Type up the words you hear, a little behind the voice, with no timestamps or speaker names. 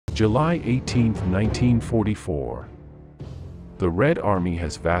July 18, 1944. The Red Army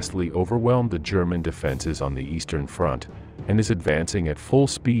has vastly overwhelmed the German defenses on the Eastern Front and is advancing at full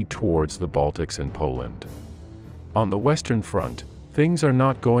speed towards the Baltics and Poland. On the Western Front, things are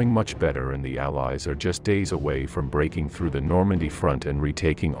not going much better, and the Allies are just days away from breaking through the Normandy front and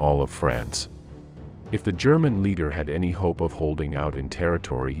retaking all of France. If the German leader had any hope of holding out in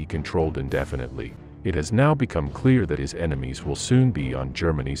territory he controlled indefinitely, it has now become clear that his enemies will soon be on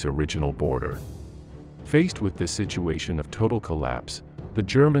Germany's original border. Faced with this situation of total collapse, the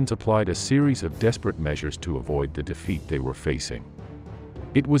Germans applied a series of desperate measures to avoid the defeat they were facing.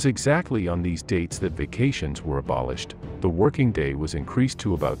 It was exactly on these dates that vacations were abolished, the working day was increased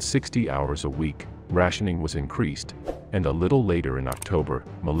to about 60 hours a week, rationing was increased, and a little later in October,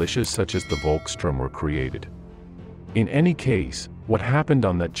 militias such as the Volksgrenadiers were created. In any case, what happened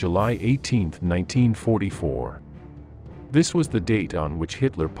on that July 18, 1944? This was the date on which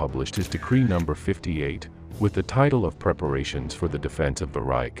Hitler published his Decree No. 58, with the title of Preparations for the Defense of the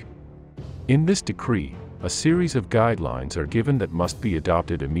Reich. In this decree, a series of guidelines are given that must be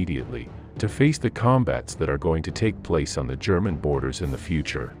adopted immediately to face the combats that are going to take place on the German borders in the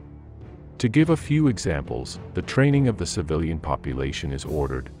future. To give a few examples, the training of the civilian population is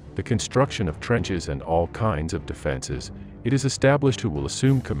ordered, the construction of trenches and all kinds of defenses, it is established who will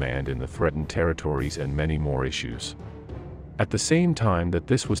assume command in the threatened territories, and many more issues. At the same time that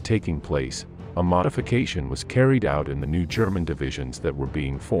this was taking place, a modification was carried out in the new German divisions that were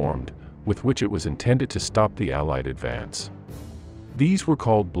being formed, with which it was intended to stop the Allied advance. These were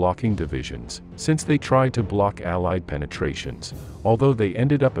called blocking divisions, since they tried to block Allied penetrations, although they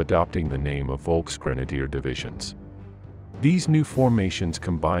ended up adopting the name of Volksgrenadier divisions. These new formations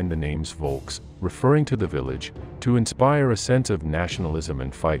combined the names Volks, referring to the village, to inspire a sense of nationalism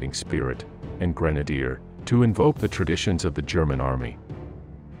and fighting spirit, and Grenadier, to invoke the traditions of the German army.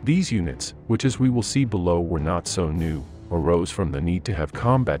 These units, which as we will see below were not so new, arose from the need to have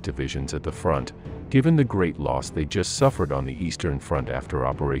combat divisions at the front, given the great loss they just suffered on the Eastern Front after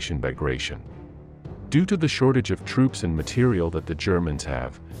Operation Bagration. Due to the shortage of troops and material that the Germans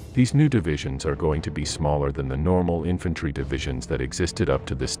have, these new divisions are going to be smaller than the normal infantry divisions that existed up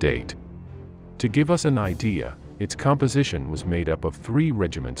to this date. To give us an idea, its composition was made up of 3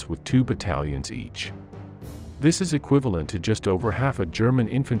 regiments with 2 battalions each. This is equivalent to just over half a German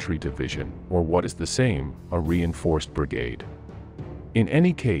infantry division, or what is the same, a reinforced brigade. In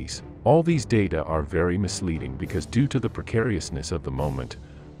any case, all these data are very misleading because due to the precariousness of the moment,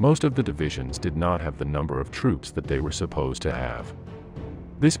 most of the divisions did not have the number of troops that they were supposed to have.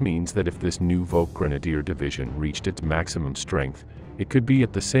 This means that if this new Volksgrenadier division reached its maximum strength, it could be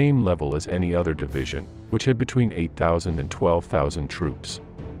at the same level as any other division, which had between 8,000 and 12,000 troops.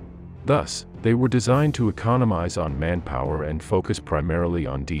 Thus, they were designed to economize on manpower and focus primarily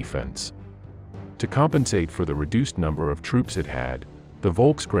on defense. To compensate for the reduced number of troops it had, the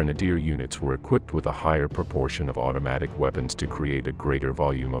Volksgrenadier units were equipped with a higher proportion of automatic weapons to create a greater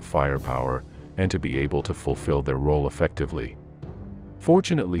volume of firepower, and to be able to fulfill their role effectively.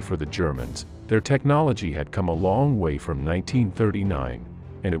 Fortunately for the Germans, their technology had come a long way from 1939,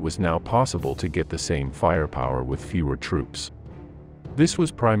 and it was now possible to get the same firepower with fewer troops. This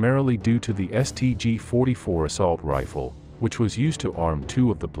was primarily due to the STG-44 assault rifle, which was used to arm 2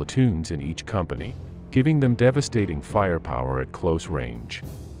 of the platoons in each company, giving them devastating firepower at close range.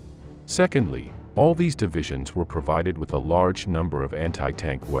 Secondly, all these divisions were provided with a large number of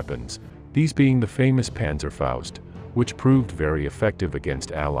anti-tank weapons, these being the famous panzerfaust, which proved very effective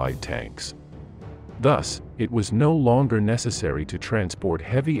against Allied tanks. Thus, it was no longer necessary to transport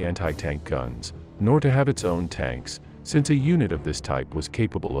heavy anti-tank guns, nor to have its own tanks, since a unit of this type was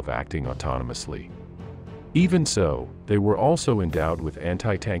capable of acting autonomously. Even so, they were also endowed with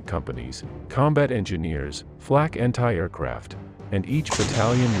anti-tank companies, combat engineers, flak anti-aircraft, and each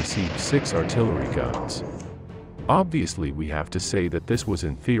battalion received 6 artillery guns. Obviously, we have to say that this was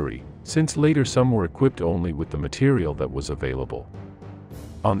in theory, since later some were equipped only with the material that was available.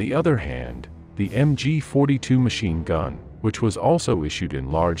 On the other hand, the MG-42 machine gun, which was also issued in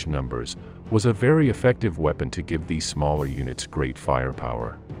large numbers, was a very effective weapon to give these smaller units great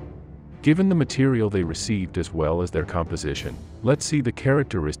firepower. Given the material they received as well as their composition, let's see the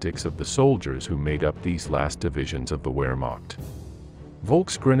characteristics of the soldiers who made up these last divisions of the Wehrmacht.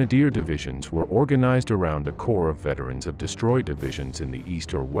 Volksgrenadier divisions were organized around a core of veterans of destroyed divisions in the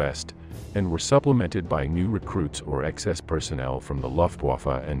east or west, and were supplemented by new recruits or excess personnel from the Luftwaffe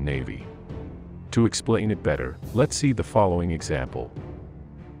and Navy. To explain it better, let's see the following example.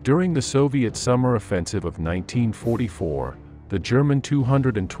 During the Soviet summer offensive of 1944, the German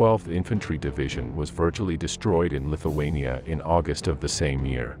 212th Infantry Division was virtually destroyed in Lithuania in August of the same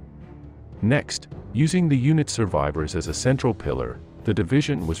year. Next, using the unit's survivors as a central pillar, the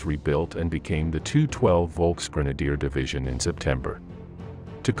division was rebuilt and became the 212 Volksgrenadier Division in September.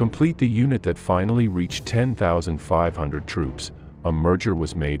 To complete the unit that finally reached 10,500 troops, a merger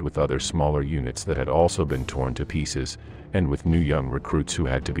was made with other smaller units that had also been torn to pieces, and with new young recruits who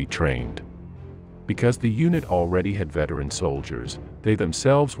had to be trained. Because the unit already had veteran soldiers, they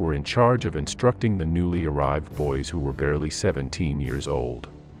themselves were in charge of instructing the newly arrived boys who were barely 17 years old.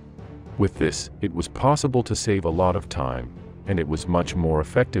 With this, it was possible to save a lot of time, and it was much more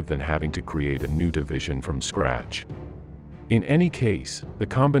effective than having to create a new division from scratch. In any case, the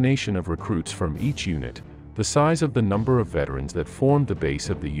combination of recruits from each unit, the size of the number of veterans that formed the base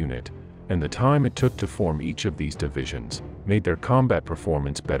of the unit, and the time it took to form each of these divisions, made their combat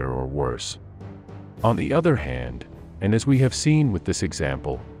performance better or worse. On the other hand, and as we have seen with this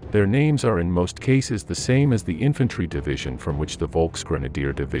example, their names are in most cases the same as the infantry division from which the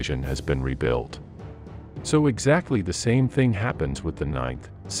Volksgrenadier division has been rebuilt. So exactly the same thing happens with the 9th,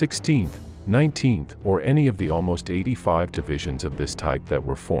 16th, 19th, or any of the almost 85 divisions of this type that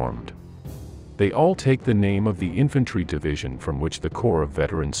were formed. They all take the name of the infantry division from which the corps of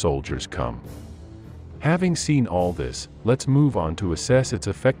veteran soldiers come. Having seen all this, let's move on to assess its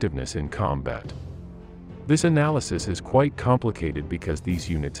effectiveness in combat. This analysis is quite complicated because these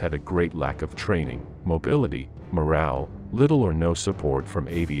units had a great lack of training, mobility, morale, little or no support from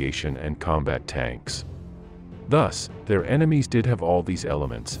aviation and combat tanks. Thus, their enemies did have all these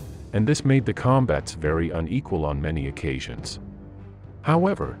elements, and this made the combats very unequal on many occasions.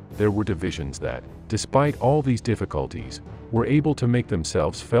 However, there were divisions that, despite all these difficulties, were able to make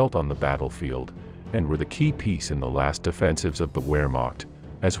themselves felt on the battlefield, and were the key piece in the last defensives of the Wehrmacht,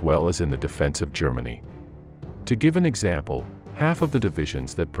 as well as in the defense of Germany. To give an example, half of the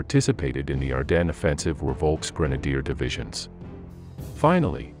divisions that participated in the Ardennes offensive were Volksgrenadier divisions.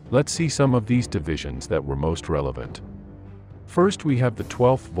 Finally, let's see some of these divisions that were most relevant. First, we have the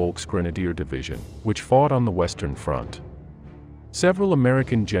 12th Volksgrenadier Division, which fought on the Western Front. Several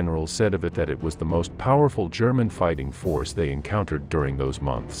American generals said of it that it was the most powerful German fighting force they encountered during those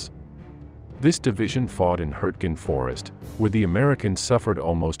months. This division fought in Hurtgen Forest, where the Americans suffered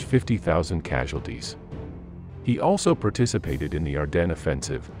almost 50,000 casualties. He also participated in the Ardennes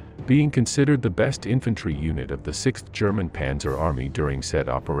offensive, being considered the best infantry unit of the 6th German Panzer Army during said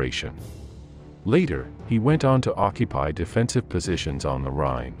operation. Later, he went on to occupy defensive positions on the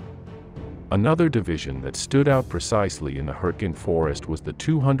Rhine. Another division that stood out precisely in the Hurtgen Forest was the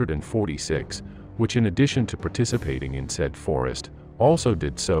 246, which in addition to participating in said forest, also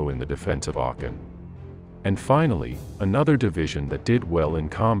did so in the defense of Aachen. And finally, another division that did well in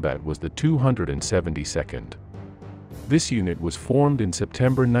combat was the 272nd. This unit was formed in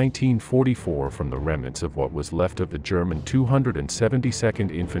September 1944 from the remnants of what was left of the German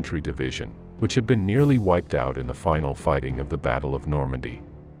 272nd Infantry Division, which had been nearly wiped out in the final fighting of the Battle of Normandy.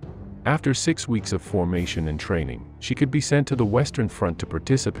 After 6 weeks of formation and training, she could be sent to the Western Front to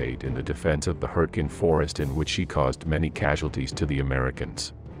participate in the defense of the Hurtgen Forest, in which she caused many casualties to the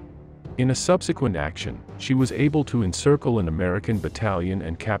Americans. In a subsequent action, she was able to encircle an American battalion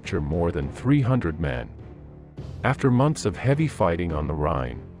and capture more than 300 men. After months of heavy fighting on the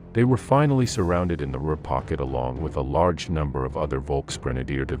Rhine, they were finally surrounded in the Ruhr pocket along with a large number of other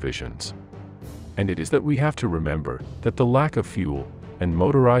Volksgrenadier divisions. And it is that we have to remember that the lack of fuel and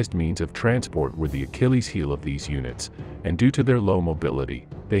motorized means of transport were the Achilles heel of these units, and due to their low mobility,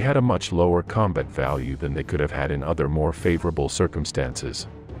 they had a much lower combat value than they could have had in other more favorable circumstances.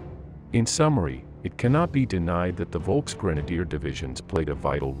 In summary, it cannot be denied that the Volksgrenadier divisions played a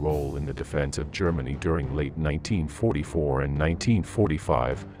vital role in the defense of Germany during late 1944 and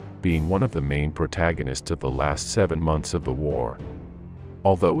 1945, being one of the main protagonists of the last 7 months of the war.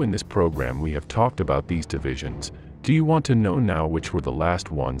 Although in this program we have talked about these divisions, do you want to know now which were the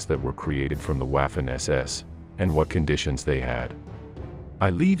last ones that were created from the Waffen SS, and what conditions they had? I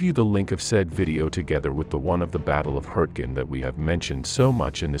leave you the link of said video together with the one of the Battle of Hurtgen that we have mentioned so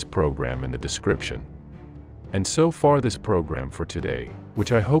much in this program in the description. And so far this program for today,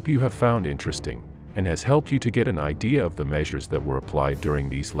 which I hope you have found interesting, and has helped you to get an idea of the measures that were applied during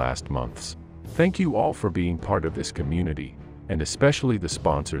these last months. Thank you all for being part of this community, and especially the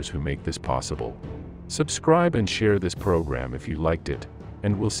sponsors who make this possible. Subscribe and share this program if you liked it,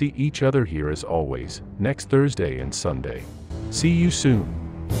 and we'll see each other here as always, next Thursday and Sunday. See you soon.